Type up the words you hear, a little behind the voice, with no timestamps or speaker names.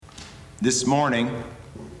This morning,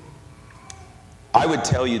 I would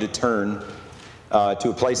tell you to turn to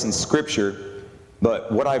a place in Scripture,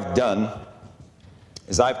 but what I've done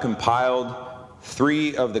is I've compiled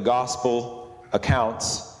 3 of the gospel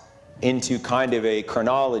accounts into kind of a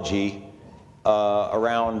chronology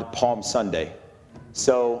around Palm Sunday.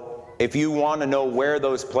 So if you want to know where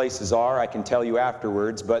those places are, I can tell you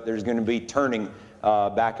afterwards, but there's going to be turning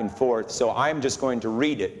back and forth. So I'm just going to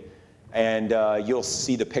read it. And you'll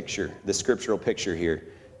see the picture, the scriptural picture here.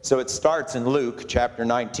 So it starts in Luke chapter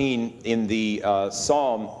 19 in the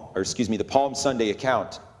the Palm Sunday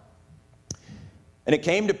account. And it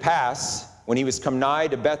came to pass, when he was come nigh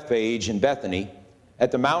to Bethphage and Bethany,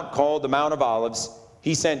 at the mount called the Mount of Olives,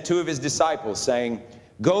 he sent 2 of his disciples, saying,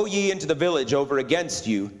 Go ye into the village over against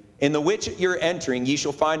you, in the which at your entering ye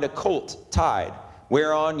shall find a colt tied,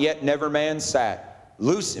 whereon yet never man sat.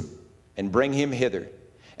 Loose him, and bring him hither.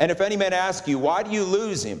 And if any man ask you, Why do you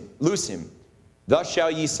loose him? Thus shall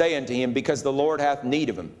ye say unto him, Because the Lord hath need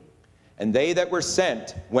of him. And they that were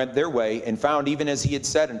sent went their way, and found even as he had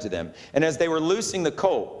said unto them. And as they were loosing the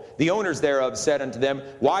colt, the owners thereof said unto them,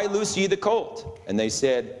 Why loose ye the colt? And they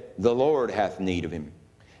said, The Lord hath need of him.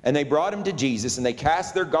 And they brought him to Jesus, and they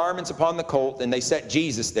cast their garments upon the colt, and they set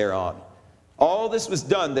Jesus thereon. All this was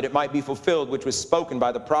done that it might be fulfilled, which was spoken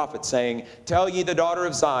by the prophet, saying, Tell ye the daughter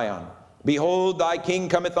of Zion, Behold, thy king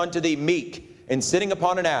cometh unto thee meek, and sitting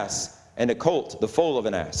upon an ass, and a colt, the foal of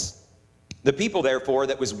an ass. The people, therefore,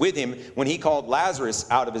 that was with him when he called Lazarus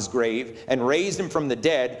out of his grave, and raised him from the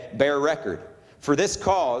dead, bear record. For this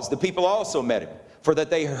cause the people also met him, for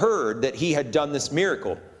that they heard that he had done this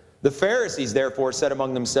miracle. The Pharisees therefore said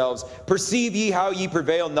among themselves, Perceive ye how ye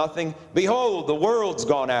prevail nothing? Behold, the world's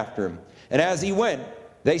gone after him. And as he went,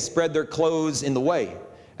 they spread their clothes in the way.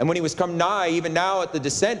 And when he was come nigh, even now at the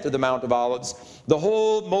descent of the Mount of Olives, the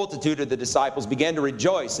whole multitude of the disciples began to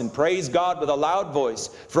rejoice and praise God with a loud voice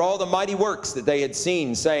for all the mighty works that they had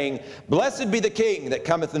seen, saying, Blessed be the King that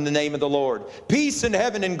cometh in the name of the Lord. Peace in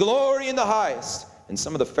heaven and glory in the highest. And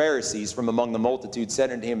some of the Pharisees from among the multitude said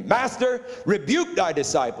unto him, Master, rebuke thy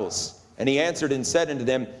disciples. And he answered and said unto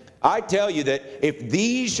them, I tell you that if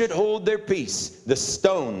these should hold their peace, the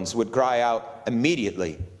stones would cry out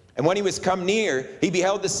immediately. And when he was come near, he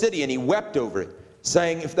beheld the city, and he wept over it,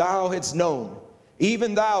 saying, If thou hadst known,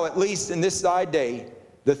 even thou at least in this thy day,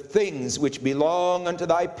 the things which belong unto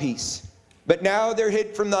thy peace. But now they're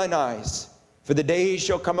hid from thine eyes. For the days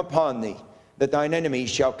shall come upon thee, that thine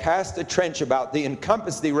enemies shall cast a trench about thee, and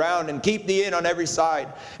compass thee round, and keep thee in on every side,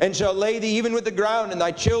 and shall lay thee even with the ground, and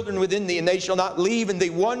thy children within thee, and they shall not leave in thee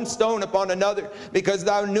one stone upon another, because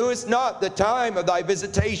thou knewest not the time of thy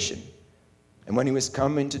visitation. And when he was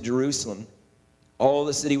come into Jerusalem, all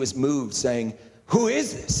the city was moved, saying, Who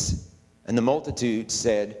is this? And the multitude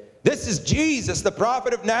said, This is Jesus, the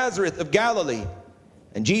prophet of Nazareth of Galilee.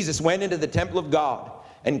 And Jesus went into the temple of God,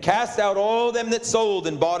 and cast out all them that sold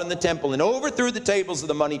and bought in the temple, and overthrew the tables of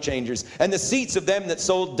the money changers, and the seats of them that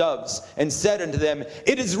sold doves, and said unto them,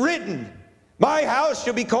 It is written, My house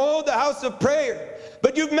shall be called the house of prayer,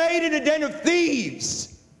 but you've made it a den of thieves.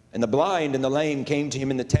 And the blind and the lame came to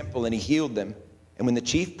him in the temple, and he healed them. And when the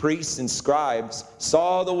chief priests and scribes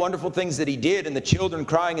saw the wonderful things that he did, and the children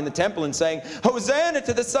crying in the temple and saying, Hosanna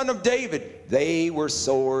to the Son of David, they were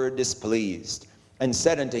sore displeased, and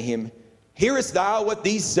said unto him, Hearest thou what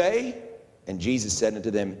these say? And Jesus said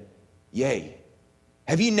unto them, Yea.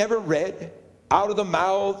 Have ye never read, Out of the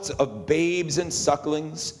mouths of babes and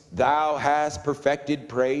sucklings thou hast perfected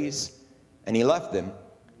praise? And he left them,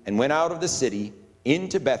 and went out of the city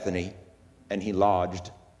into Bethany, and he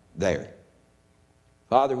lodged there.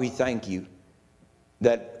 Father, we thank you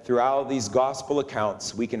that throughout these gospel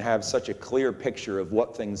accounts we can have such a clear picture of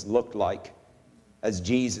what things looked like as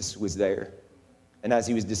Jesus was there and as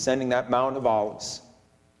he was descending that Mount of Olives.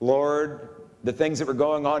 Lord, the things that were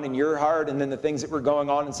going on in your heart, and then the things that were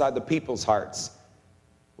going on inside the people's hearts.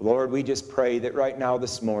 Lord, we just pray that right now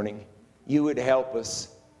this morning you would help us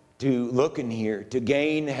to look in here, to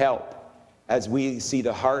gain help as we see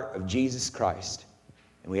the heart of Jesus Christ.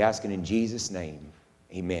 And we ask it in Jesus' name.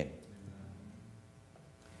 Amen.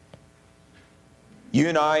 You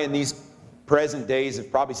and I in these present days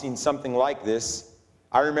have probably seen something like this.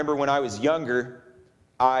 I remember when I was younger,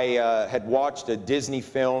 I had watched a Disney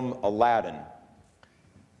film, Aladdin.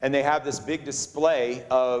 And they have this big display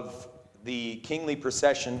of the kingly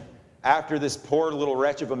procession after this poor little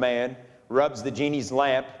wretch of a man rubs the genie's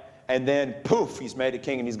lamp, and then poof, he's made a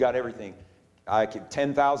king and he's got everything.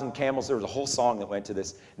 10,000 camels. There was a whole song that went to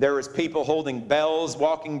this. There was people holding bells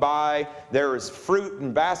walking by. There was fruit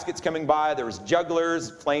and baskets coming by. There was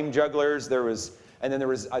jugglers, flame jugglers. There was And then there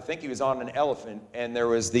was, I think he was on an elephant, and there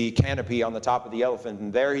was the canopy on the top of the elephant,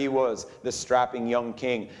 and there he was, the strapping young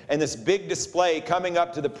king. And this big display coming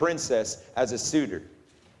up to the princess as a suitor.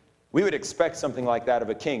 We would expect something like that of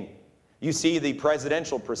a king. You see the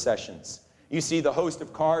presidential processions. You see the host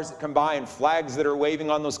of cars that come by and flags that are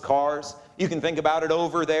waving on those cars. You can think about it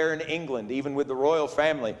over there in England, even with the royal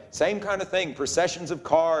family. Same kind of thing, processions of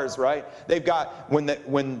cars, right? They've got, when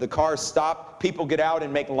the cars stop, people get out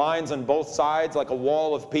and make lines on both sides, like a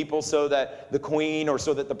wall of people, so that the queen or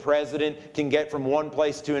so that the president can get from one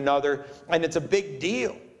place to another. And it's a big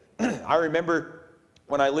deal. I remember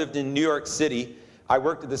when I lived in New York City, I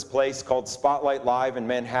worked at this place called Spotlight Live in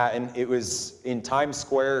Manhattan. It was in Times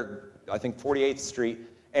Square, I think 48th Street.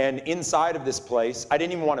 And inside of this place, I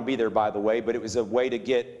didn't even want to be there, by the way, but it was a way to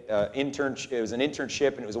get it was an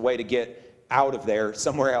internship, and it was a way to get out of there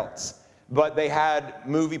somewhere else. But they had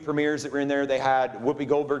movie premieres that were in there. They had Whoopi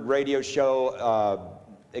Goldberg radio show,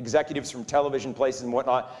 executives from television places and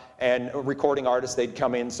whatnot, and recording artists, they'd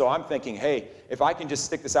come in. So I'm thinking, hey, if I can just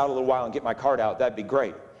stick this out a little while and get my card out, that'd be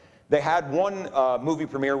great. They had one movie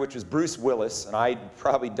premiere, which was Bruce Willis, and I'd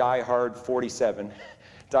probably Die Hard 47,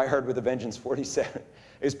 Die Hard with a Vengeance 47.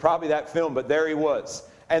 It was probably that film, but there he was.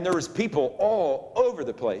 And there was people all over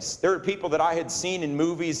the place. There were people that I had seen in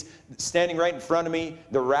movies standing right in front of me.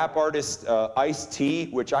 The rap artist Ice-T,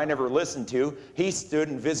 which I never listened to, he stood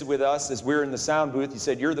and visited with us as we were in the sound booth. He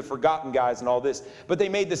said, "You're the forgotten guys," and all this. But they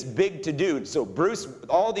made this big to-do. So Bruce,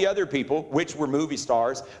 all the other people, which were movie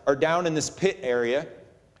stars, are down in this pit area.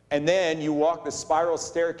 And then you walk the spiral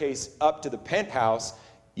staircase up to the penthouse.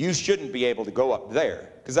 You shouldn't be able to go up there,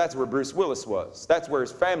 because that's where Bruce Willis was. That's where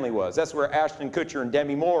his family was. That's where Ashton Kutcher and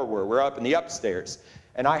Demi Moore were. We're up in the upstairs.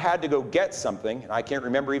 And I had to go get something, and I can't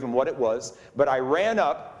remember even what it was, but I ran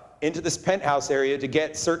up into this penthouse area to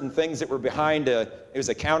get certain things that were behind it was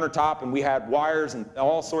a countertop, and we had wires and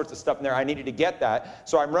all sorts of stuff in there. I needed to get that.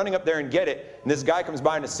 So I'm running up there and get it, and this guy comes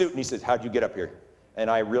by in a suit, and he says, "How'd you get up here?" And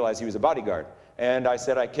I realized he was a bodyguard. And I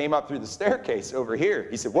said, "I came up through the staircase over here."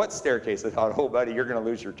 He said, "What staircase?" I thought, "Oh, buddy, you're going to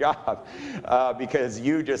lose your job because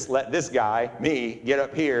you just let this guy, me, get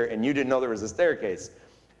up here, and you didn't know there was a staircase."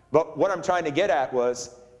 But what I'm trying to get at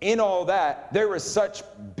was, in all that, there was such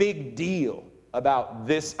big deal about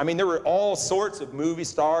this. I mean, there were all sorts of movie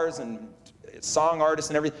stars and song artists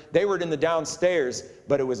and everything. They were in the downstairs,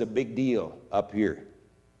 but it was a big deal up here.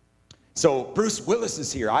 So Bruce Willis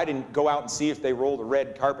is here. I didn't go out and see if they rolled a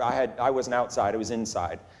red carpet. I wasn't outside. I was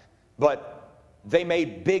inside. But they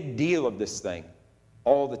made big deal of this thing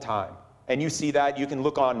all the time. And you see that. You can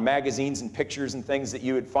look on magazines and pictures and things that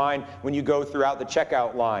you would find when you go throughout the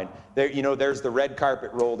checkout line. There, you know, there's the red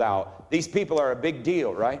carpet rolled out. These people are a big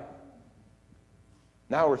deal, right?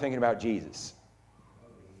 Now we're thinking about Jesus.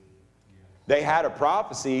 They had a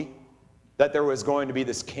prophecy that there was going to be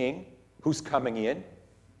this king who's coming in,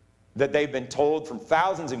 that they've been told from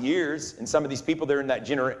thousands of years, and some of these people, they're in that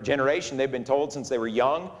generation, they've been told since they were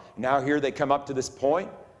young. Now here they come up to this point.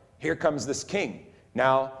 Here comes this king.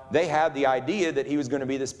 Now, they had the idea that he was going to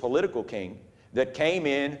be this political king that came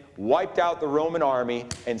in, wiped out the Roman army,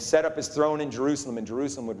 and set up his throne in Jerusalem, and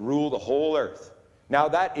Jerusalem would rule the whole earth. Now,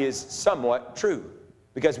 that is somewhat true,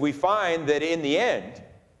 because we find that in the end,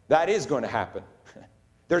 that is going to happen.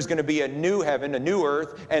 There's going to be a new heaven, a new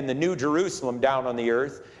earth, and the new Jerusalem down on the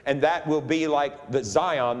earth. And that will be like the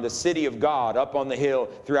Zion, the city of God, up on the hill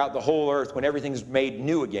throughout the whole earth when everything's made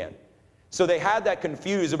new again. So they had that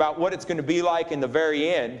confused about what it's going to be like in the very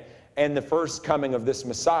end and the first coming of this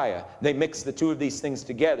Messiah. They mix the two of these things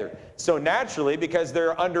together. So naturally, because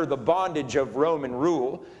they're under the bondage of Roman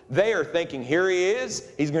rule, they are thinking, here he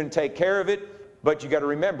is, he's going to take care of it. But you got to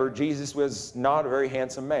remember, Jesus was not a very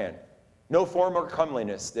handsome man. No form or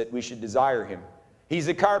comeliness that we should desire him. He's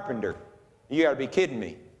a carpenter. You got to be kidding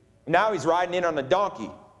me. Now he's riding in on a donkey.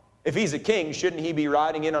 If he's a king, shouldn't he be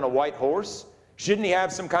riding in on a white horse? Shouldn't he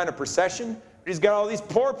have some kind of procession? He's got all these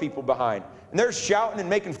poor people behind, and they're shouting and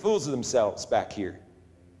making fools of themselves back here.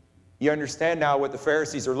 You understand now what the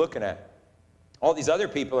Pharisees are looking at. All these other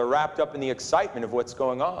people are wrapped up in the excitement of what's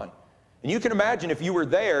going on. And you can imagine if you were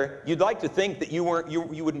there, you'd like to think that you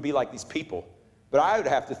wouldn't be like these people. But I would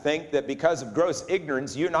have to think that because of gross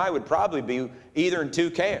ignorance, you and I would probably be either in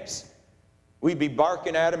two camps. We'd be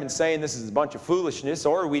barking at him and saying this is a bunch of foolishness,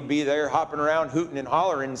 or we'd be there hopping around, hooting and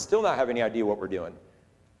hollering and still not have any idea what we're doing,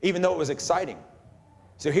 even though it was exciting.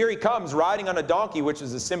 So here he comes riding on a donkey, which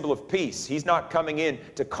is a symbol of peace. He's not coming in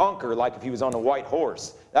to conquer like if he was on a white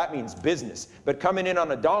horse. That means business. But coming in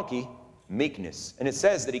on a donkey, meekness. And it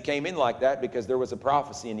says that he came in like that because there was a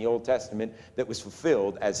prophecy in the Old Testament that was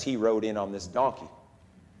fulfilled as he rode in on this donkey.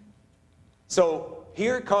 So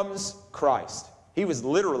here comes Christ. He was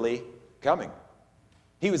literally coming.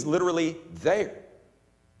 He was literally there.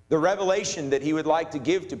 The revelation that he would like to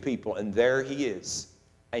give to people, and there he is.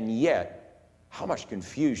 And yet, how much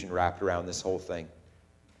confusion wrapped around this whole thing.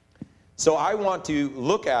 So I want to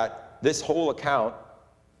look at this whole account,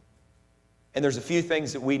 and there's a few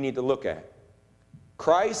things that we need to look at.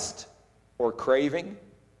 Christ or craving,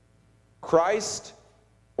 Christ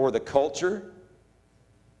or the culture,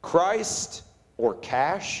 Christ or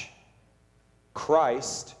cash,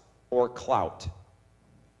 Christ or clout.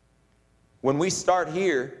 When we start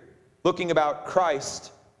here looking about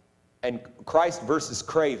Christ and Christ versus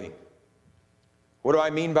craving, what do I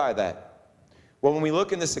mean by that? Well, when we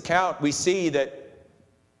look in this account, we see that,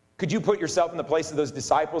 could you put yourself in the place of those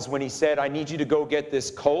disciples when he said, I need you to go get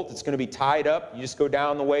this colt. It's going to be tied up. You just go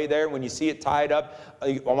down the way there. When you see it tied up,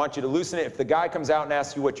 I want you to loosen it. If the guy comes out and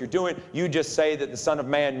asks you what you're doing, you just say that the Son of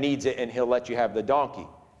Man needs it and he'll let you have the donkey.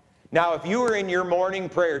 Now, if you were in your morning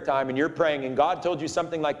prayer time and you're praying and God told you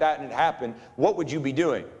something like that and it happened, what would you be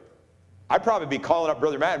doing? I'd probably be calling up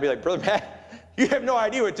Brother Matt and be like, Brother Matt, you have no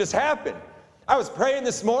idea what just happened. I was praying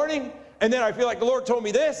this morning and then I feel like the Lord told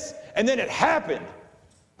me this and then it happened.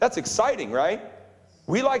 That's exciting, right?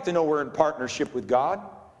 We like to know we're in partnership with God.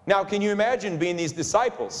 Now, can you imagine being these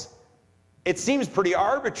disciples? It seems pretty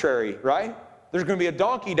arbitrary, right? There's going to be a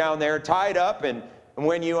donkey down there tied up, and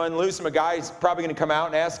when you unloose him, a guy's probably going to come out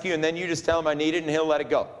and ask you, and then you just tell him I need it, and he'll let it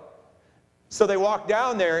go. So they walk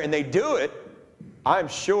down there, and they do it. I'm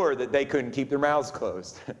sure that they couldn't keep their mouths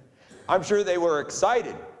closed. I'm sure they were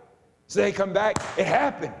excited. So they come back, it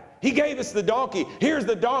happened. He gave us the donkey. Here's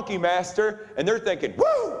the donkey, master. And they're thinking,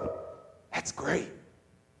 woo, that's great.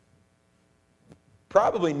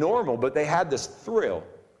 Probably normal, but they had this thrill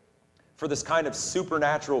for this kind of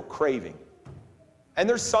supernatural craving. And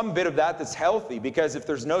there's some bit of that that's healthy, because if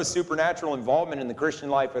there's no supernatural involvement in the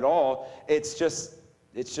Christian life at all, it's just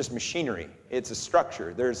machinery. It's a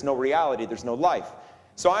structure. There's no reality. There's no life.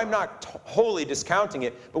 So I'm not wholly discounting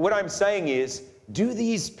it, but what I'm saying is, do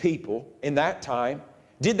these people in that time,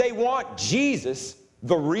 did they want Jesus,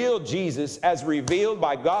 the real Jesus, as revealed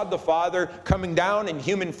by God the Father, coming down in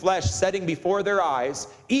human flesh, setting before their eyes,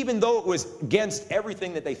 even though it was against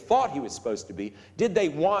everything that they thought he was supposed to be? Did they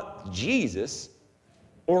want Jesus,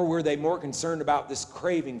 or were they more concerned about this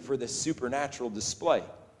craving for this supernatural display?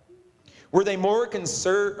 Were they more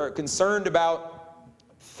concerned about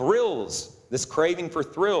thrills, this craving for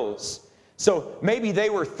thrills? So maybe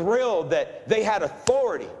they were thrilled that they had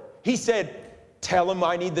authority. He said, tell him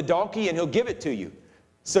I need the donkey and he'll give it to you.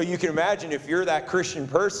 So you can imagine if you're that Christian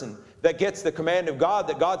person that gets the command of God,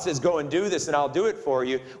 that God says, go and do this and I'll do it for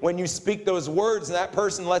you. When you speak those words and that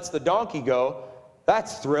person lets the donkey go,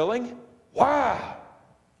 that's thrilling. Wow.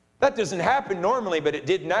 That doesn't happen normally, but it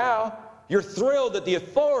did now. You're thrilled at the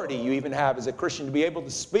authority you even have as a Christian to be able to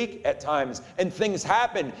speak at times, and things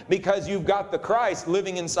happen because you've got the Christ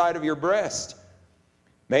living inside of your breast.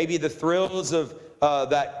 Maybe the thrills of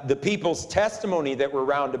that the people's testimony that were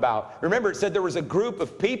round about. Remember, it said there was a group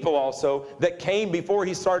of people also that came before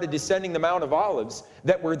he started descending the Mount of Olives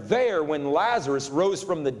that were there when Lazarus rose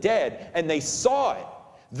from the dead, and they saw it.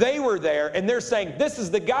 They were there, and they're saying, this is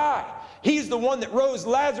the guy. He's the one that rose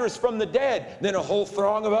Lazarus from the dead. Then a whole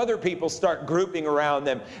throng of other people start grouping around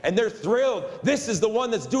them, and they're thrilled. This is the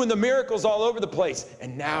one that's doing the miracles all over the place,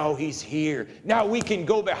 and now he's here. Now we can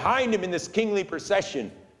go behind him in this kingly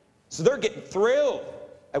procession. So they're getting thrilled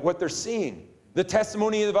at what they're seeing. The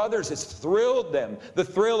testimony of others has thrilled them. The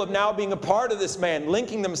thrill of now being a part of this man,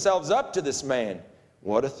 linking themselves up to this man.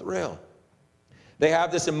 What a thrill. They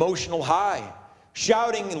have this emotional high,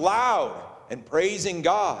 shouting loud and praising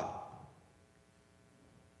God.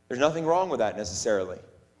 There's nothing wrong with that necessarily.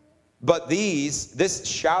 But this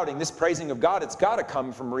shouting, this praising of God, it's got to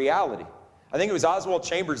come from reality. I think it was Oswald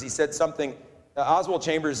Chambers, he said something. Oswald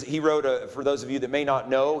Chambers, he wrote, for those of you that may not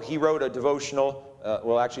know, he wrote a devotional,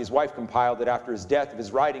 well actually his wife compiled it after his death, of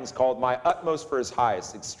his writings called My Utmost for His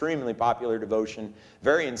Highest. Extremely popular devotion,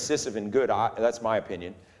 very incisive and good, that's my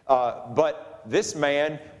opinion. But this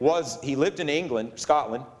man he lived in England,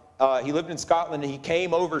 Scotland. He lived in Scotland and he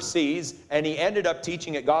came overseas, and he ended up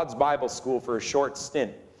teaching at God's Bible School for a short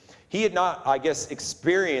stint. He had not, I guess,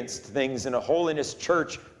 experienced things in a holiness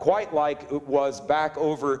church quite like it was back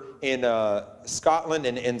over in Scotland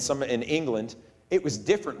and in England. It was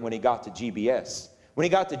different when he got to GBS. When he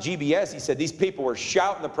got to GBS, he said these people were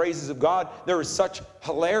shouting the praises of God. There was such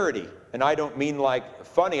hilarity. And I don't mean like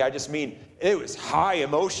funny, I just mean it was high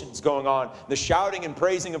emotions going on. The shouting and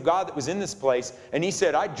praising of God that was in this place. And he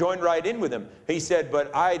said, I joined right in with him. He said,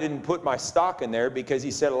 but I didn't put my stock in there, because he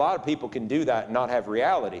said a lot of people can do that and not have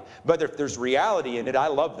reality. But if there's reality in it, I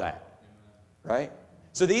love that. right?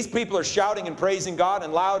 So these people are shouting and praising God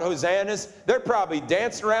in loud hosannas. They're probably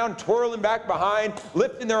dancing around, twirling back behind,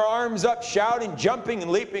 lifting their arms up, shouting, jumping,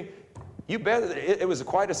 and leaping. You bet it was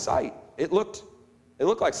quite a sight. It looked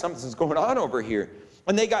like something's going on over here.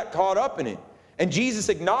 And they got caught up in it. And Jesus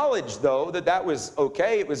acknowledged, though, that was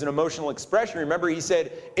okay. It was an emotional expression. Remember, he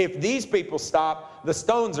said, if these people stop, the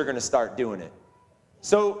stones are going to start doing it.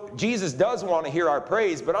 So Jesus does want to hear our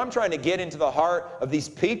praise, but I'm trying to get into the heart of these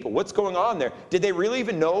people. What's going on there? Did they really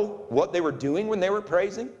even know what they were doing when they were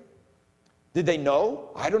praising? Did they know?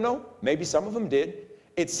 I don't know. Maybe some of them did.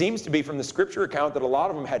 It seems to be from the scripture account that a lot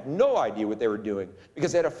of them had no idea what they were doing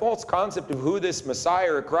because they had a false concept of who this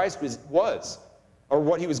Messiah or Christ was or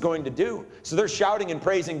what he was going to do. So they're shouting and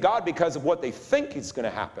praising God because of what they think is going to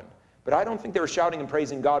happen. But I don't think they were shouting and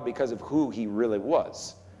praising God because of who he really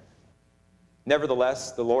was.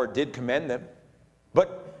 Nevertheless, the Lord did commend them.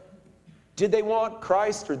 But did they want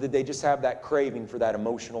Christ, or did they just have that craving for that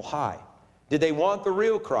emotional high? Did they want the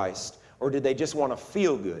real Christ, or did they just want to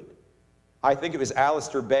feel good? I think it was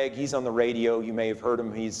Alistair Begg. He's on the radio. You may have heard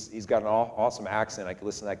him. He's got an awesome accent. I could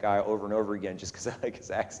listen to that guy over and over again just because I like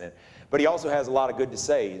his accent. But he also has a lot of good to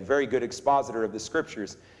say. He's a very good expositor of the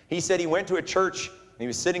scriptures. He said he went to a church, and he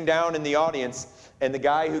was sitting down in the audience, and the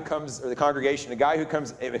guy who comes, or the congregation, the guy who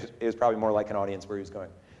comes, it was probably more like an audience where he was going.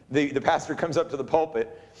 The pastor comes up to the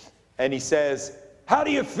pulpit, and he says, "How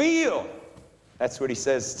do you feel?" That's what he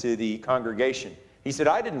says to the congregation. He said,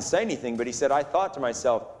 "I didn't say anything, but he said, I thought to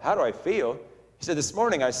myself, how do I feel?" He said, "This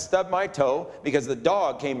morning I stubbed my toe because the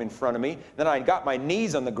dog came in front of me. Then I got my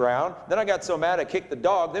knees on the ground. Then I got so mad I kicked the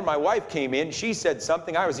dog. Then my wife came in. She said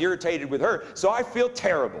something. I was irritated with her. So I feel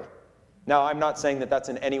terrible." Now, I'm not saying that that's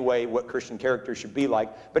in any way what Christian character should be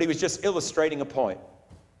like, but he was just illustrating a point.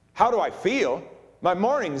 How do I feel? My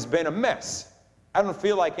morning's been a mess. I don't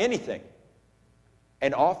feel like anything.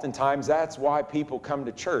 And oftentimes that's why people come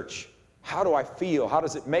to church. How do I feel? How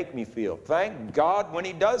does it make me feel? Thank God when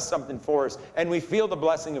he does something for us and we feel the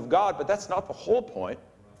blessing of God, but that's not the whole point.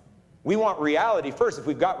 We want reality first. If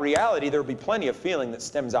we've got reality, there'll be plenty of feeling that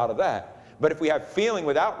stems out of that. But if we have feeling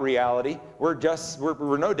without reality, we're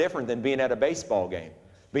no different than being at a baseball game,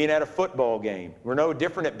 being at a football game. We're no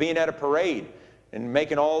different at being at a parade and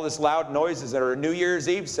making all this loud noises that are a New Year's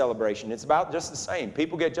Eve celebration. It's about just the same.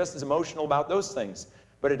 People get just as emotional about those things,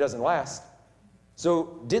 but it doesn't last.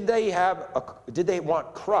 So did they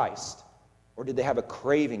want Christ, or did they have a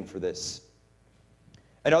craving for this?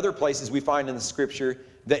 In other places we find in the scripture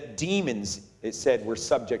that demons, it said, were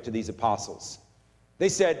subject to these apostles. They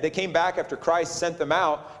said, they came back after Christ sent them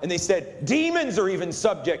out, and they said, demons are even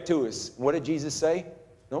subject to us. What did Jesus say?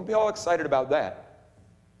 Don't be all excited about that.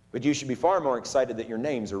 But you should be far more excited that your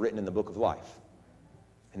names are written in the book of life.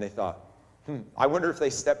 And they thought, I wonder if they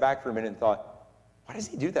stepped back for a minute and thought, why does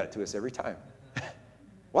he do that to us every time?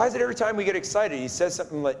 Why is it every time we get excited, he says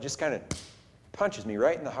something that just kind of punches me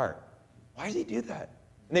right in the heart? Why does he do that?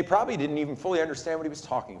 And they probably didn't even fully understand what he was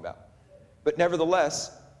talking about. But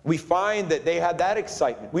nevertheless, we find that they had that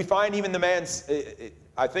excitement. We find even the man's,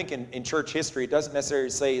 I think in church history, it doesn't necessarily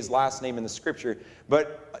say his last name in the scripture,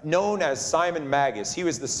 but known as Simon Magus. He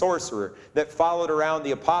was the sorcerer that followed around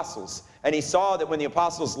the apostles. And he saw that when the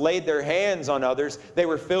apostles laid their hands on others, they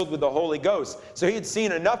were filled with the Holy Ghost. So he had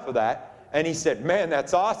seen enough of that. And he said, man,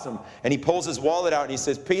 that's awesome. And he pulls his wallet out and he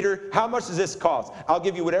says, Peter, how much does this cost? I'll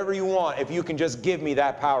give you whatever you want if you can just give me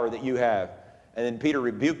that power that you have. And then Peter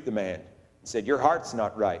rebuked the man. He said, your heart's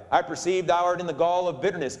not right. I perceive thou art in the gall of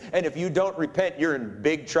bitterness. And if you don't repent, you're in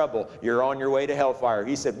big trouble. You're on your way to hellfire.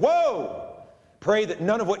 He said, whoa! Pray that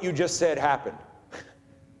none of what you just said happened.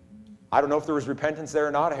 I don't know if there was repentance there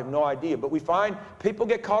or not. I have no idea. But we find people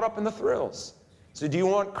get caught up in the thrills. So do you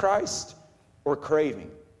want Christ or craving?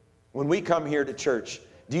 When we come here to church,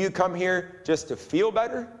 do you come here just to feel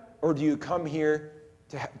better? Or do you come here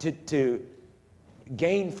to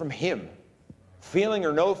gain from Him? Feeling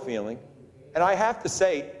or no feeling? And I have to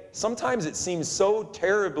say, sometimes it seems so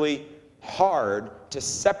terribly hard to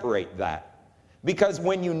separate that. Because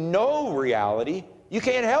when you know reality, you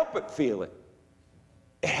can't help but feel it.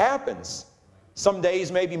 It happens. Some days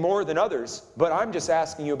maybe more than others, but I'm just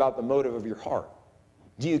asking you about the motive of your heart.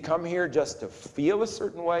 Do you come here just to feel a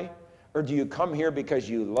certain way? Or do you come here because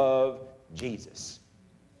you love Jesus?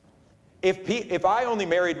 If I only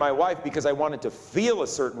married my wife because I wanted to feel a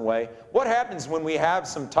certain way, what happens when we have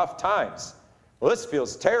some tough times? Well, this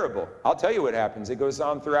feels terrible. I'll tell you what happens. It goes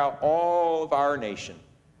on throughout all of our nation.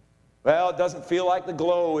 Well, it doesn't feel like the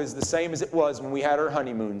glow is the same as it was when we had our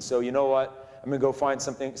honeymoon. So you know what? I'm going to go find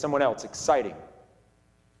someone else exciting.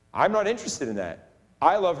 I'm not interested in that.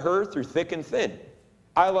 I love her through thick and thin.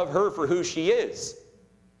 I love her for who she is.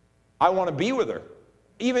 I want to be with her.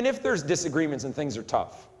 Even if there's disagreements and things are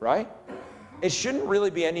tough, right? It shouldn't really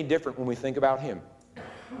be any different when we think about him.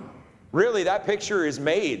 Really, that picture is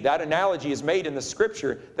made, that analogy is made in the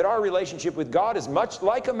scripture that our relationship with God is much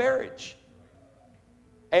like a marriage.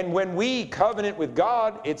 And when we covenant with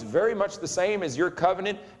God, it's very much the same as your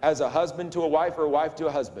covenant as a husband to a wife or a wife to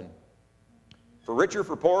a husband. For richer,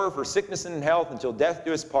 for poorer, for sickness and health, until death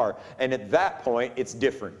do us part. And at that point, it's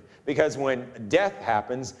different. Because when death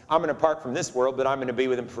happens, I'm going to part from this world, but I'm going to be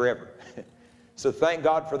with him forever. So thank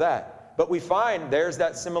God for that. But we find there's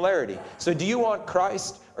that similarity. So do you want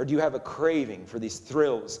Christ, or do you have a craving for these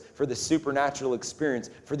thrills, for the supernatural experience,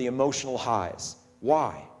 for the emotional highs?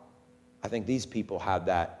 Why? I think these people had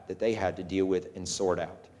that they had to deal with and sort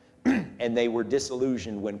out. And they were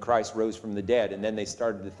disillusioned when Christ rose from the dead, and then they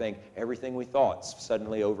started to think everything we thought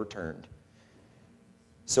suddenly overturned.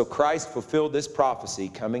 So Christ fulfilled this prophecy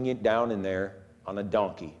coming down in there on a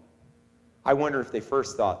donkey. I wonder if they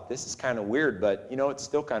first thought, this is kind of weird, but you know, it's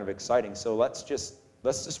still kind of exciting, so let's just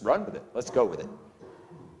run with it. Let's go with it.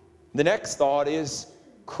 The next thought is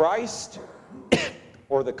Christ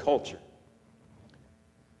or the culture.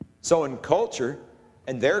 So in culture,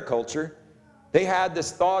 and their culture, they had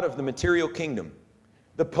this thought of the material kingdom,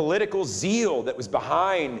 the political zeal that was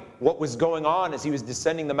behind what was going on as he was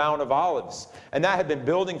descending the Mount of Olives. And that had been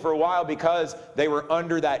building for a while because they were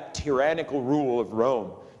under that tyrannical rule of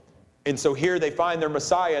Rome. And so here they find their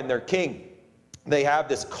Messiah and their king. They have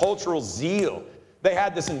this cultural zeal. They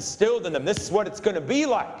had this instilled in them. This is what it's going to be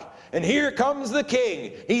like. And here comes the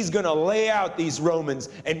king. He's going to lay out these Romans,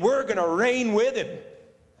 and we're going to reign with him.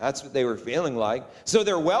 That's what they were feeling like. So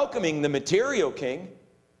they're welcoming the material king.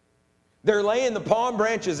 They're laying the palm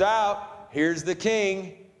branches out. Here's the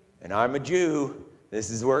king, and I'm a Jew. This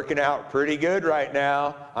is working out pretty good right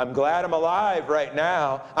now. I'm glad I'm alive right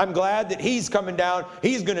now. I'm glad that he's coming down.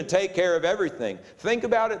 He's going to take care of everything. Think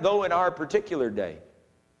about it, though, in our particular day.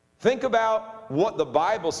 Think about what the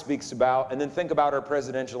Bible speaks about, and then think about our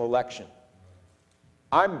presidential election.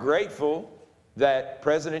 I'm grateful that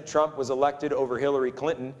President Trump was elected over Hillary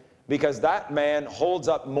Clinton, because that man holds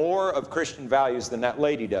up more of Christian values than that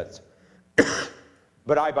lady does.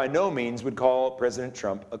 But I by no means would call President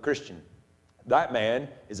Trump a Christian. That man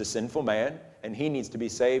is a sinful man, and he needs to be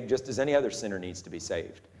saved just as any other sinner needs to be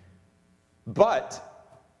saved. But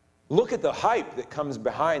look at the hype that comes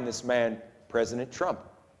behind this man, President Trump.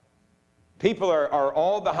 People are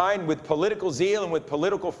all behind with political zeal and with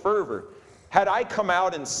political fervor. Had I come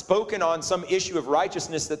out and spoken on some issue of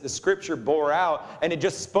righteousness that the Scripture bore out, and it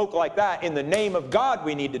just spoke like that, in the name of God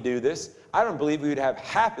we need to do this, I don't believe we would have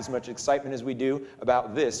half as much excitement as we do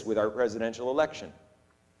about this with our presidential election.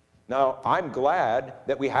 Now, I'm glad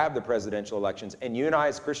that we have the presidential elections, and you and I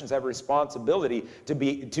as Christians have a responsibility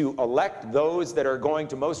to elect those that are going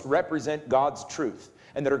to most represent God's truth,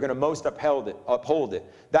 and that are going to most uphold it.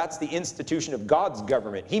 That's the institution of God's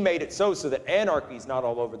government. He made it so that anarchy is not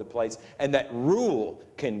all over the place, and that rule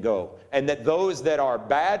can go, and that those that are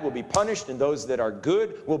bad will be punished, and those that are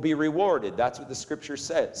good will be rewarded. That's what the Scripture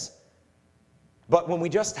says. But when we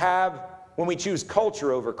choose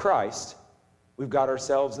culture over Christ, we've got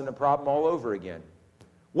ourselves in a problem all over again.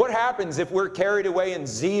 What happens if we're carried away in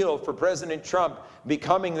zeal for President Trump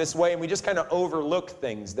becoming this way, and we just kind of overlook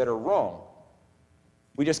things that are wrong?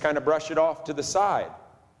 We just kind of brush it off to the side.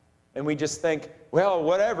 And we just think, well,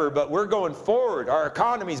 whatever, but we're going forward. Our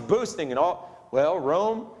economy's boosting and all. Well,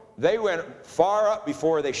 Rome, they went far up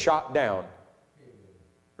before they shot down.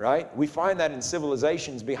 Right? We find that in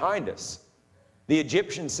civilizations behind us. The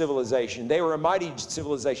Egyptian civilization, they were a mighty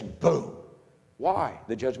civilization. Boom. Why?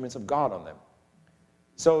 The judgments of God on them.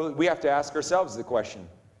 So we have to ask ourselves the question,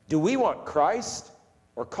 do we want Christ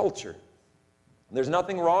or culture? There's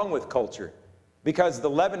nothing wrong with culture, because the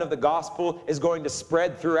leaven of the gospel is going to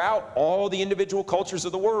spread throughout all the individual cultures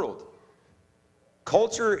of the world.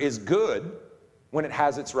 Culture is good when it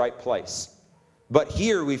has its right place. But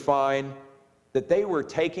here we find that they were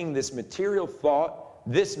taking this material thought,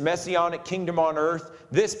 this messianic kingdom on earth,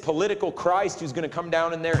 this political Christ who's going to come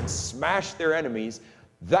down in there and smash their enemies.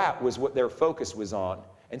 That was what their focus was on.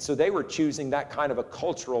 And so they were choosing that kind of a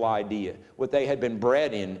cultural idea, what they had been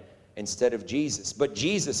bred in, instead of Jesus. But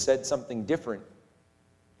Jesus said something different.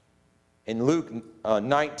 In Luke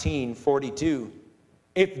 19:42,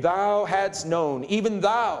 if thou hadst known, even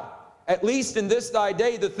thou, at least in this thy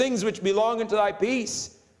day, the things which belong unto thy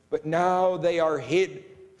peace, but now they are hid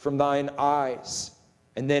from thine eyes.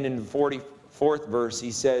 And then in the 44th verse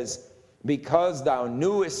he says, because thou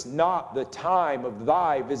knewest not the time of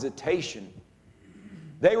thy visitation.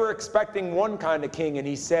 They were expecting one kind of king, and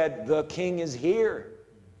he said, the king is here.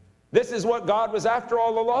 This is what God was after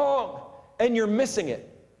all along, and you're missing it.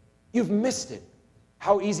 You've missed it.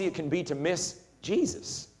 How easy it can be to miss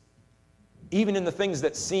Jesus. Even in the things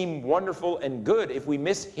that seem wonderful and good, if we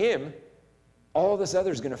miss him, all this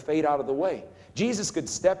other is going to fade out of the way. Jesus could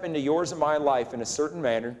step into yours and my life in a certain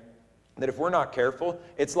manner that if we're not careful,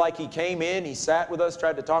 it's like he came in, he sat with us,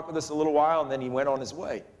 tried to talk with us a little while, and then he went on his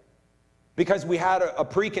way. Because we had a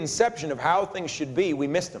preconception of how things should be, we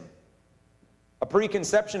missed him. A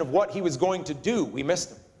preconception of what he was going to do, we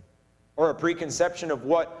missed him. Or a preconception of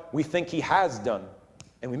what we think he has done,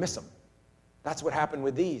 and we miss him. That's what happened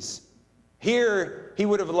with these. Here, he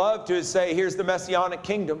would have loved to say, here's the Messianic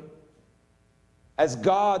kingdom, as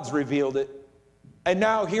God's revealed it. And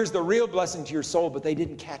now here's the real blessing to your soul, but they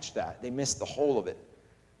didn't catch that. They missed the whole of it.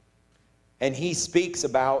 And he speaks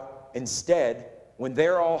about, instead, when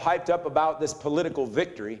they're all hyped up about this political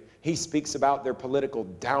victory, he speaks about their political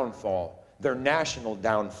downfall, their national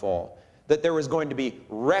downfall, that there was going to be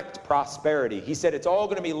wrecked prosperity. He said it's all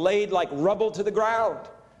going to be laid like rubble to the ground.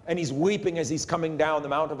 And he's weeping as he's coming down the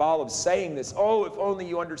Mount of Olives saying this. Oh, if only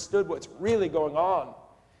you understood what's really going on.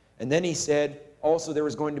 And then he said also there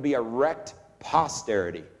was going to be a wrecked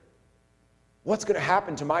posterity. What's going to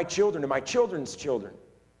happen to my children and my children's children?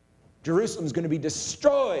 Jerusalem's going to be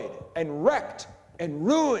destroyed and wrecked and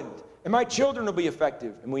ruined, and my children will be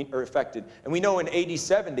affected. And we know in AD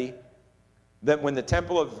 70 that when the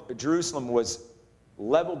temple of Jerusalem was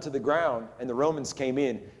leveled to the ground and the Romans came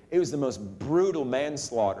in, it was the most brutal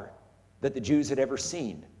manslaughter that the Jews had ever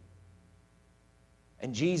seen.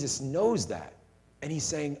 And Jesus knows that. And he's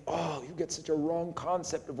saying, oh, you get such a wrong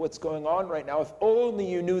concept of what's going on right now. If only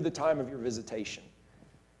you knew the time of your visitation.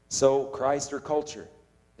 So Christ or culture?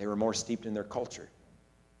 They were more steeped in their culture.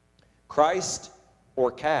 Christ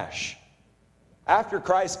or cash? After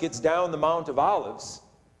Christ gets down the Mount of Olives,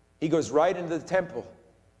 he goes right into the temple.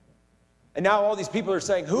 And now all these people are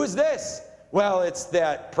saying, who is this? Well, it's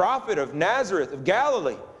that prophet of Nazareth, of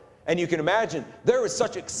Galilee. And you can imagine, there was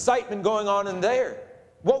such excitement going on in there.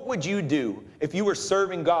 What would you do if you were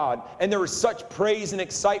serving God and there was such praise and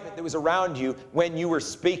excitement that was around you when you were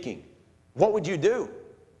speaking? What would you do?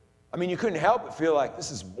 I mean, you couldn't help but feel like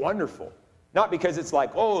this is wonderful. Not because it's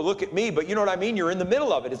like, oh, look at me, but you know what I mean? You're in the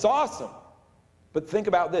middle of it. It's awesome. But think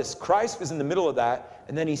about this. Christ was in the middle of that,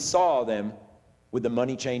 and then he saw them with the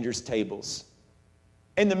money changers' tables.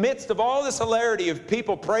 In the midst of all this hilarity of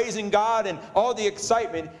people praising God and all the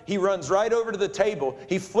excitement, he runs right over to the table.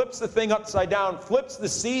 He flips the thing upside down, flips the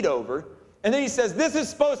seat over, and then he says, this is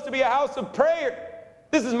supposed to be a house of prayer.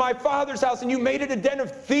 This is my Father's house, and you made it a den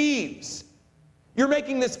of thieves. You're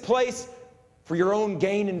making this place for your own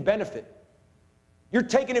gain and benefit. You're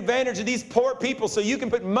taking advantage of these poor people so you can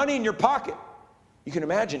put money in your pocket. You can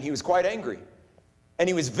imagine he was quite angry. And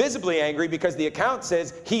he was visibly angry because the account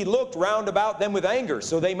says he looked round about them with anger.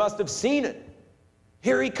 So they must have seen it.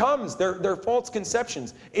 Here he comes. They're false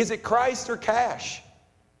conceptions. Is it Christ or cash?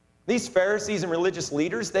 These Pharisees and religious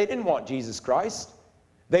leaders, they didn't want Jesus Christ.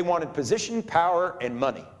 They wanted position, power, and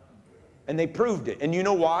money. And they proved it. And you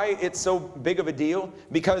know why it's so big of a deal?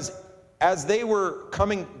 Because as they were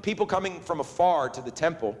coming, people coming from afar to the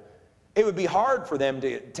temple, it would be hard for them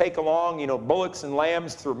to take along, bullocks and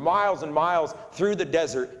lambs through miles and miles through the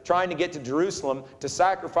desert, trying to get to Jerusalem to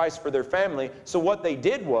sacrifice for their family. So what they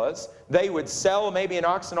did was they would sell maybe an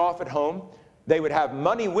oxen off at home. They would have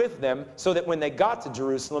money with them so that when they got to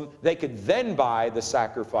Jerusalem, they could then buy the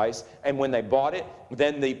sacrifice. And when they bought it,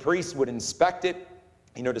 then the priest would inspect it,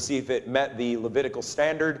 to see if it met the Levitical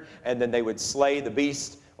standard. And then they would slay the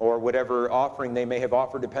beast or whatever offering they may have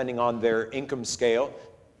offered, depending on their income scale.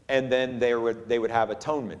 And then they would have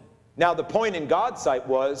atonement. Now, the point in God's sight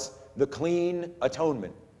was the clean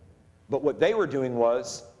atonement. But what they were doing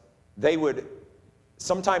was they would,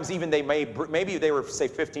 sometimes even maybe they were, say,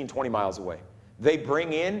 15, 20 miles away. They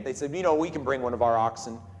said, we can bring one of our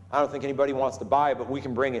oxen. I don't think anybody wants to buy it, but we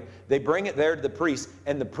can bring it. They bring it there to the priest,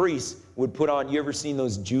 and the priest would put on, you ever seen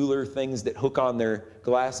those jeweler things that hook on their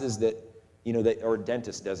glasses that, or a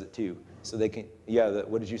dentist does it too. So they can,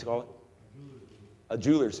 what did you call it? A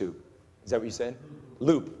jeweler's hoop. Is that what you said?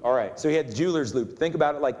 Loop. All right. So he had the jeweler's loop. Think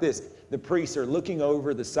about it like this. The priests are looking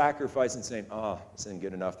over the sacrifice and saying, this isn't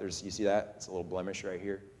good enough. You see that? It's a little blemish right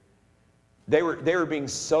here. They were being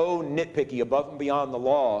so nitpicky above and beyond the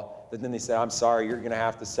law that then they said, I'm sorry, you're going to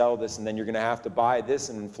have to sell this, and then you're going to have to buy this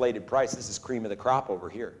at an inflated price. This is cream of the crop over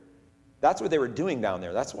here. That's what they were doing down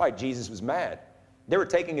there. That's why Jesus was mad. They were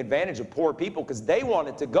taking advantage of poor people because they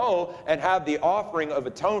wanted to go and have the offering of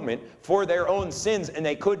atonement for their own sins, and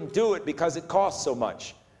they couldn't do it because it cost so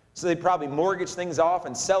much. So they probably mortgage things off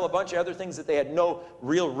and sell a bunch of other things that they had no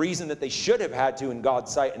real reason that they should have had to in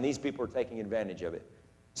God's sight, and these people are taking advantage of it.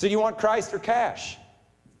 So do you want Christ or cash?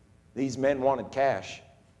 These men wanted cash.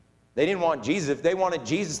 They didn't want Jesus. If they wanted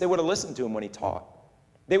Jesus, they would have listened to him when he taught.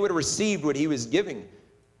 They would have received what he was giving.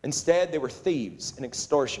 Instead, they were thieves and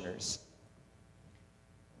extortioners.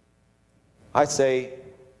 I say,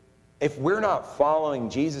 if we're not following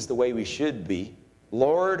Jesus the way we should be,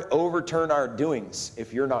 Lord, overturn our doings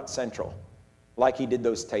if you're not central, like he did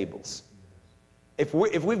those tables. If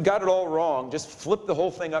we've got it all wrong, just flip the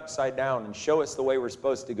whole thing upside down and show us the way we're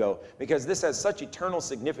supposed to go. Because this has such eternal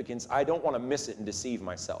significance, I don't want to miss it and deceive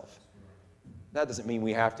myself. That doesn't mean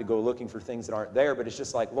we have to go looking for things that aren't there, but it's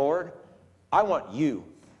just like, Lord, I want you.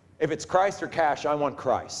 If it's Christ or cash, I want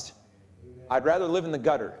Christ. I'd rather live in the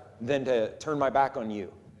gutter than to turn my back on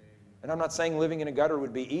you. And I'm not saying living in a gutter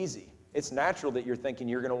would be easy. It's natural that you're thinking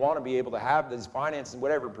you're going to want to be able to have these finances and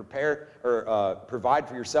whatever, prepare or provide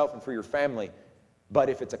for yourself and for your family. But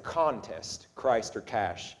if it's a contest, Christ or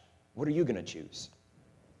cash, what are you going to choose?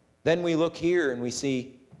 Then we look here and we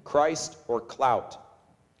see Christ or clout.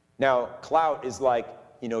 Now, clout is like,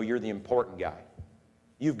 you're the important guy.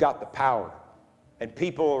 You've got the power. And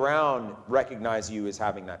people around recognize you as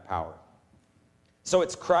having that power. So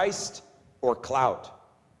it's Christ or clout.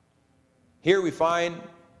 Here we find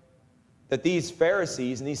that these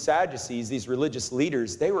Pharisees and these Sadducees, these religious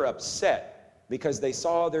leaders, they were upset because they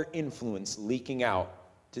saw their influence leaking out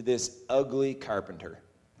to this ugly carpenter.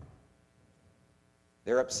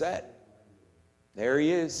 They're upset. There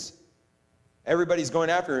he is. Everybody's going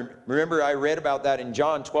after him. Remember, I read about that in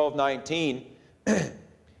John 12:19.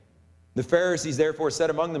 The Pharisees therefore said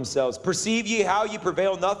among themselves, perceive ye how ye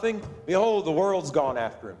prevail nothing? Behold, the world's gone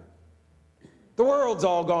after him. The world's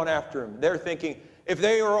all gone after him. They're thinking, if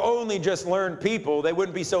they were only just learned people, they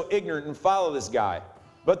wouldn't be so ignorant and follow this guy.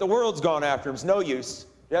 But the world's gone after him. It's no use.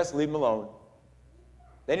 Just leave him alone.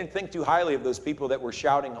 They didn't think too highly of those people that were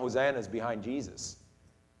shouting hosannas behind Jesus.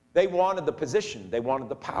 They wanted the position. They wanted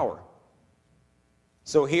the power.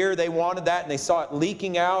 So here they wanted that, and they saw it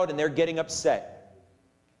leaking out, and they're getting upset.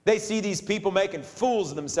 They see these people making fools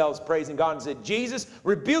of themselves praising God and said, Jesus,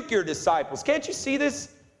 rebuke your disciples. Can't you see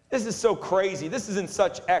this? This is so crazy. This is in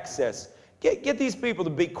such excess. Get these people to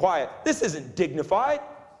be quiet. This isn't dignified.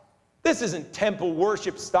 This isn't temple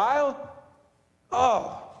worship style.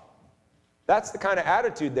 Oh, that's the kind of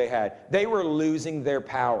attitude they had. They were losing their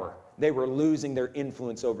power. They were losing their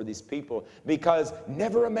influence over these people because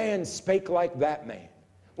never a man spake like that man.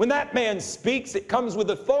 When that man speaks, it comes with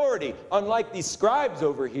authority. Unlike these scribes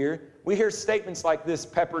over here, we hear statements like this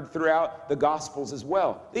peppered throughout the Gospels as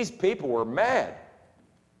well. These people were mad.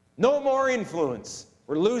 No more influence.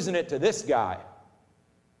 We're losing it to this guy.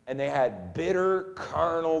 And they had bitter,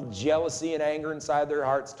 carnal jealousy and anger inside their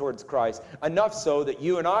hearts towards Christ. Enough so that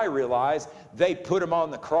you and I realize they put him on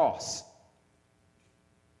the cross.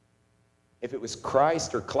 If it was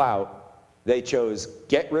Christ or clout, they chose,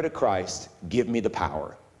 get rid of Christ, give me the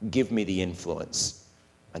power, give me the influence.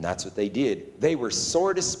 And that's what they did. They were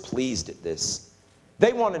sore displeased at this.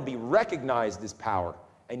 They wanted to be recognized as power.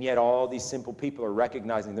 And yet all these simple people are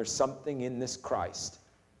recognizing there's something in this Christ.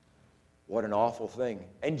 What an awful thing.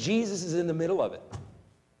 And Jesus is in the middle of it.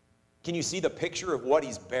 Can you see the picture of what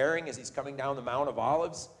he's bearing as he's coming down the Mount of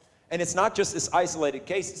Olives? And it's not just this isolated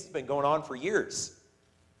case. This has been going on for years.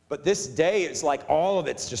 But this day, it's like all of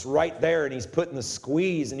it's just right there, and he's putting the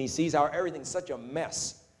squeeze, and he sees how everything's such a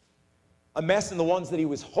mess. A mess in the ones that he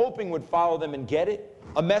was hoping would follow them and get it.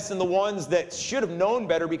 A mess in the ones that should have known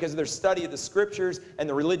better because of their study of the Scriptures and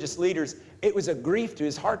the religious leaders. It was a grief to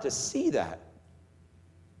his heart to see that.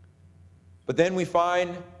 But then we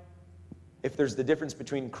find, if there's the difference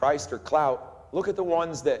between Christ or clout, look at the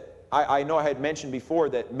ones that I know I had mentioned before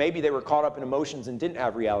that maybe they were caught up in emotions and didn't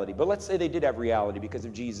have reality. But let's say they did have reality because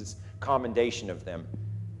of Jesus' commendation of them.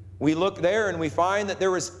 We look there and we find that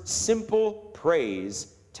there was simple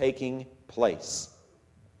praise taking place.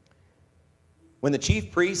 When the chief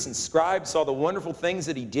priests and scribes saw the wonderful things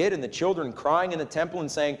that he did and the children crying in the temple and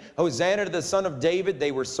saying, Hosanna to the Son of David,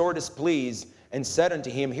 they were sore displeased and said unto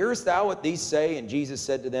him, hearest thou what these say? And Jesus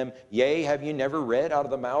said to them, yea, have you never read, out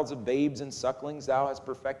of the mouths of babes and sucklings thou hast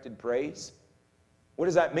perfected praise? What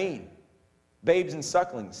does that mean? Babes and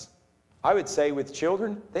sucklings. I would say with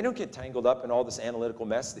children, they don't get tangled up in all this analytical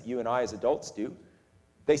mess that you and I as adults do.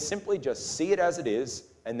 They simply just see it as it is,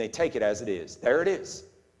 and they take it as it is. There it is.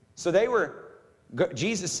 So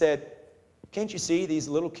Jesus said, can't you see these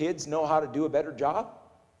little kids know how to do a better job?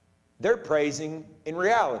 They're praising in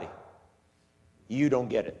reality. You don't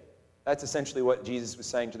get it. That's essentially what Jesus was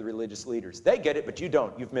saying to the religious leaders. They get it, but you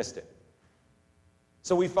don't. You've missed it.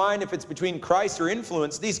 So we find if it's between Christ or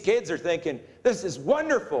influence, these kids are thinking, this is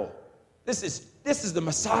wonderful. This is the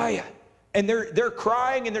Messiah. And they're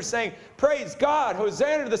crying and they're saying, praise God,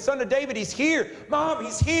 Hosanna to the Son of David, he's here. Mom,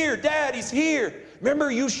 he's here. Dad, he's here.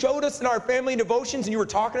 Remember you showed us in our family devotions and you were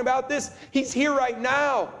talking about this? He's here right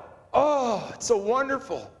now. Oh, it's so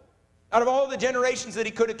wonderful. Out of all the generations that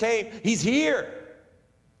he could have came, he's here.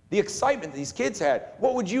 The excitement these kids had.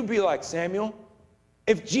 What would you be like, Samuel,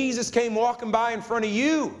 if Jesus came walking by in front of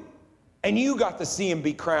you and you got to see him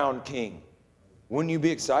be crowned king? Wouldn't you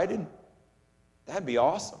be excited? That'd be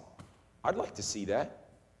awesome. I'd like to see that.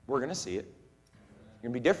 We're going to see it. It's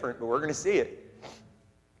going to be different, but we're going to see it.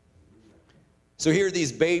 So here are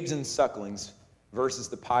these babes and sucklings versus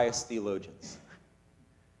the pious theologians.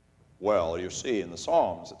 Well, you see, in the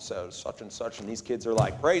Psalms it says such and such, and these kids are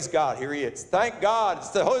like, praise God, here he is. Thank God, it's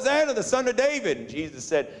the Hosanna, the Son of David. And Jesus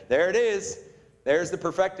said, there it is. There's the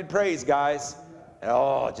perfected praise, guys. And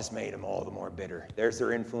oh, it just made them all the more bitter. There's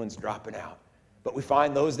their influence dropping out. But we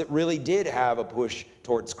find those that really did have a push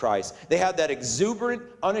towards Christ. They had that exuberant,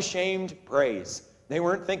 unashamed praise. They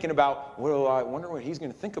weren't thinking about, well, I wonder what he's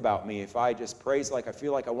going to think about me if I just praise like I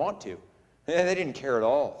feel like I want to. And they didn't care at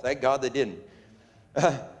all. Thank God they didn't.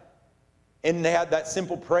 And they had that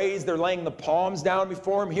simple praise. They're laying the palms down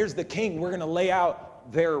before him. Here's the king. We're going to lay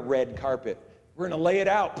out their red carpet. We're going to lay it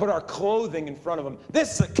out, put our clothing in front of him.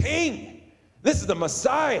 This is the king. This is the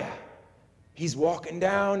Messiah. He's walking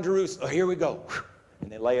down Jerusalem. Oh, here we go.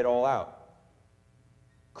 And they lay it all out.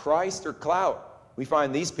 Christ or clout. We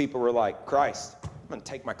find these people were like, Christ, I'm going to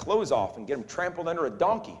take my clothes off and get them trampled under a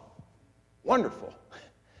donkey. Wonderful.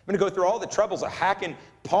 I'm going to go through all the troubles of hacking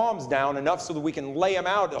palms down enough so that we can lay them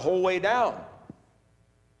out the whole way down.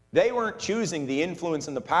 They weren't choosing the influence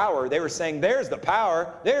and the power. They were saying, there's the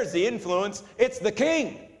power, there's the influence, it's the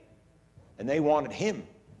king. And they wanted him.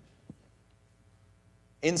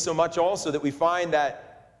 Insomuch also that we find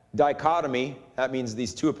that dichotomy, that means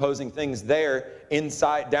these two opposing things there,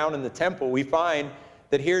 inside, down in the temple, we find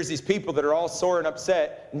that here's these people that are all sore and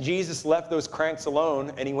upset, and Jesus left those cranks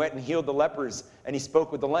alone, and he went and healed the lepers, and he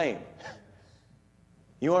spoke with the lame.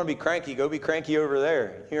 You want to be cranky, go be cranky over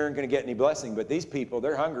there. You aren't going to get any blessing, but these people,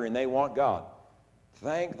 they're hungry and they want God.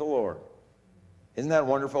 Thank the Lord. Isn't that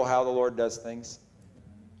wonderful how the Lord does things?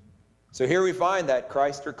 So here we find that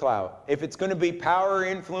Christ or clout. If it's going to be power or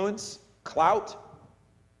influence, clout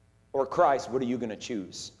or Christ, what are you going to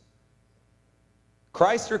choose?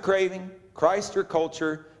 Christ or craving, Christ or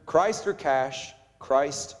culture, Christ or cash,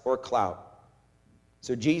 Christ or clout.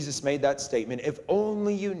 So Jesus made that statement, if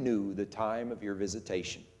only you knew the time of your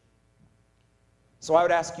visitation. So I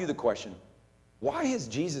would ask you the question, why has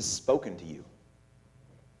Jesus spoken to you?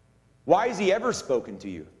 Why has he ever spoken to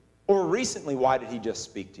you? Or recently, why did he just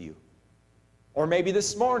speak to you? Or maybe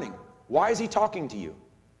this morning, why is he talking to you?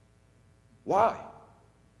 Why?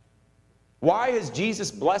 Why has Jesus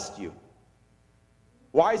blessed you?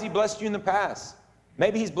 Why has he blessed you in the past?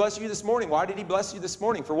 Maybe he's blessed you this morning. Why did he bless you this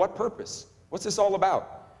morning? For what purpose? What's this all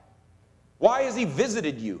about? Why has he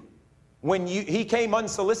visited you when he came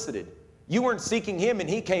unsolicited? You weren't seeking him and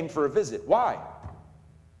he came for a visit. Why?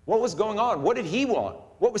 What was going on? What did he want?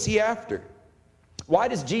 What was he after? Why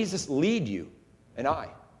does Jesus lead you and I?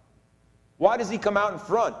 Why does he come out in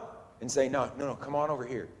front and say, no, come on over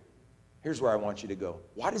here. Here's where I want you to go.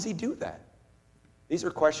 Why does he do that? These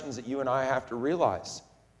are questions that you and I have to realize.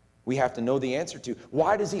 We have to know the answer to.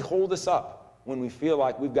 Why does he hold us up when we feel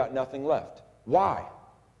like we've got nothing left? Why?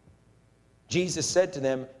 Jesus said to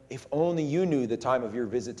them, if only you knew the time of your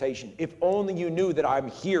visitation, if only you knew that I'm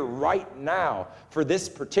here right now for this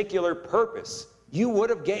particular purpose, you would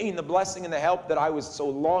have gained the blessing and the help that I was so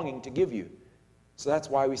longing to give you. So that's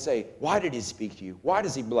why we say, why did he speak to you? Why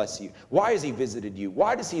does he bless you? Why has he visited you?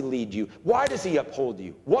 Why does he lead you? Why does he uphold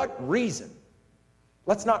you? What reason?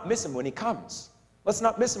 Let's not miss him when he comes. Let's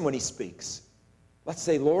not miss him when he speaks. Let's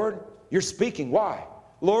say, Lord, you're speaking. Why?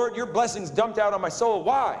 Lord, your blessings dumped out on my soul.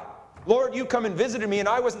 Why? Lord, you come and visited me and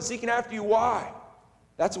I wasn't seeking after you. Why?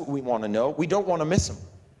 That's what we want to know. We don't want to miss him.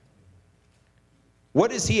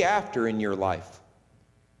 What is he after in your life?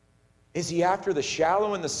 Is he after the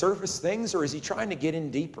shallow and the surface things, or is he trying to get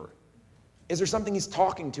in deeper? Is there something he's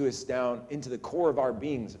talking to us down into the core of our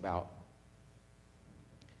beings about?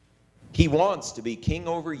 He wants to be king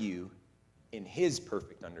over you in his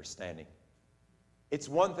perfect understanding. It's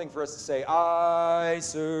one thing for us to say, I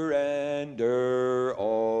surrender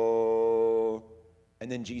all.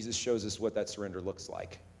 And then Jesus shows us what that surrender looks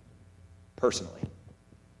like personally.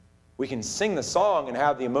 We can sing the song and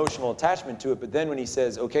have the emotional attachment to it, but then when he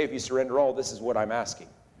says, okay, if you surrender all, this is what I'm asking.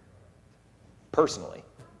 Personally,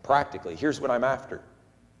 practically, here's what I'm after.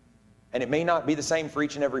 And it may not be the same for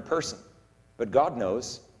each and every person. But God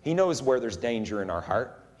knows. He knows where there's danger in our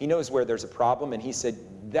heart. He knows where there's a problem. And he said,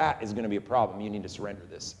 that is going to be a problem. You need to surrender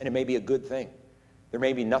this. And it may be a good thing. There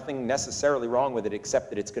may be nothing necessarily wrong with it except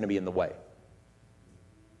that it's going to be in the way.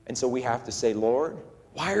 And so we have to say, Lord,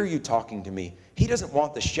 why are you talking to me? He doesn't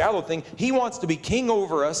want the shallow thing. He wants to be king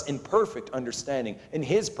over us in perfect understanding, in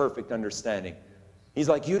his perfect understanding. He's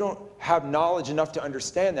like, you don't have knowledge enough to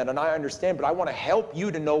understand that, and I understand, but I want to help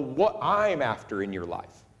you to know what I'm after in your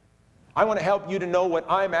life. I want to help you to know what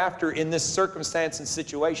I'm after in this circumstance and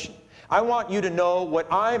situation. I want you to know what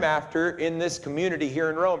I'm after in this community here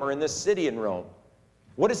in Rome, or in this city in Rome.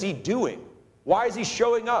 What is he doing? Why is he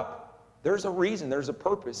showing up? There's a reason, there's a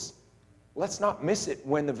purpose. Let's not miss it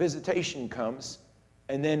when the visitation comes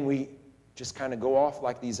and then we just kind of go off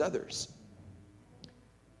like these others.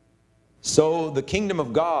 So the kingdom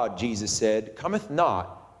of God, Jesus said, cometh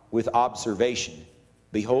not with observation.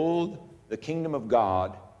 Behold, the kingdom of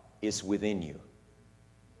God is within you.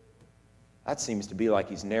 That seems to be like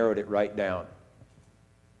he's narrowed it right down.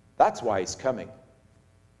 That's why he's coming.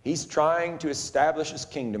 He's trying to establish his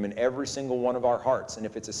kingdom in every single one of our hearts. And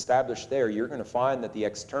if it's established there, you're going to find that the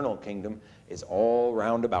external kingdom is all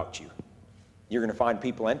round about you. You're going to find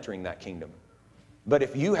people entering that kingdom. But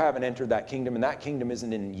if you haven't entered that kingdom and that kingdom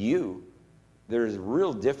isn't in you, there's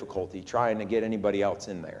real difficulty trying to get anybody else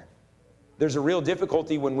in there. There's a real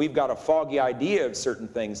difficulty when we've got a foggy idea of certain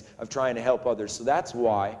things, of trying to help others. So that's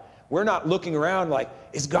why we're not looking around like,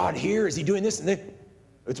 is God here? Is he doing this and that?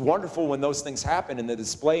 It's wonderful when those things happen and the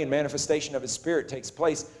display and manifestation of his Spirit takes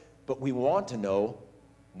place. But we want to know,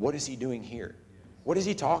 what is he doing here? What is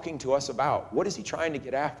he talking to us about? What is he trying to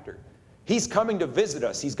get after? He's coming to visit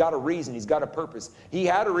us. He's got a reason. He's got a purpose. He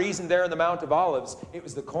had a reason there in the Mount of Olives. It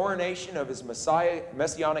was the coronation of his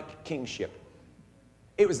messianic kingship.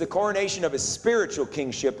 It was the coronation of his spiritual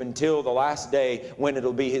kingship until the last day, when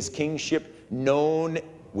it'll be his kingship known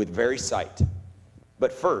with very sight.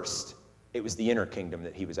 But first, it was the inner kingdom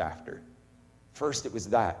that he was after. First, it was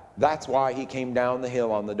that. That's why he came down the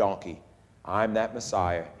hill on the donkey. I'm that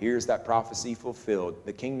Messiah. Here's that prophecy fulfilled.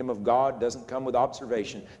 The kingdom of God doesn't come with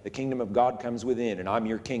observation. The kingdom of God comes within, and I'm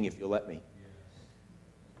your king if you'll let me.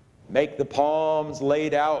 Make the palms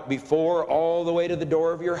laid out before all the way to the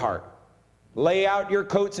door of your heart. Lay out your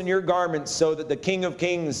coats and your garments so that the King of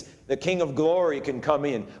Kings, the King of Glory, can come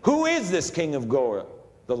in. Who is this King of Glory?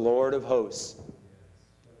 The Lord of hosts.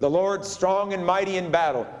 The Lord strong and mighty in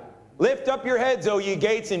battle. Lift up your heads, O ye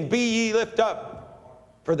gates, and be ye lift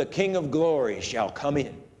up, for the King of Glory shall come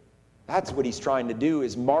in. That's what he's trying to do,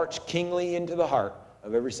 is march kingly into the heart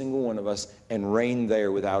of every single one of us and reign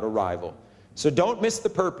there without a rival. So don't miss the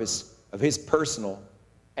purpose of his personal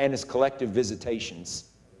and his collective visitations.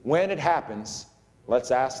 When it happens, let's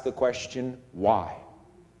ask the question, why?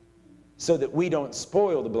 So that we don't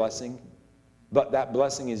spoil the blessing, but that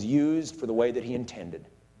blessing is used for the way that he intended.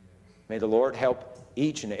 May the Lord help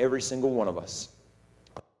each and every single one of us.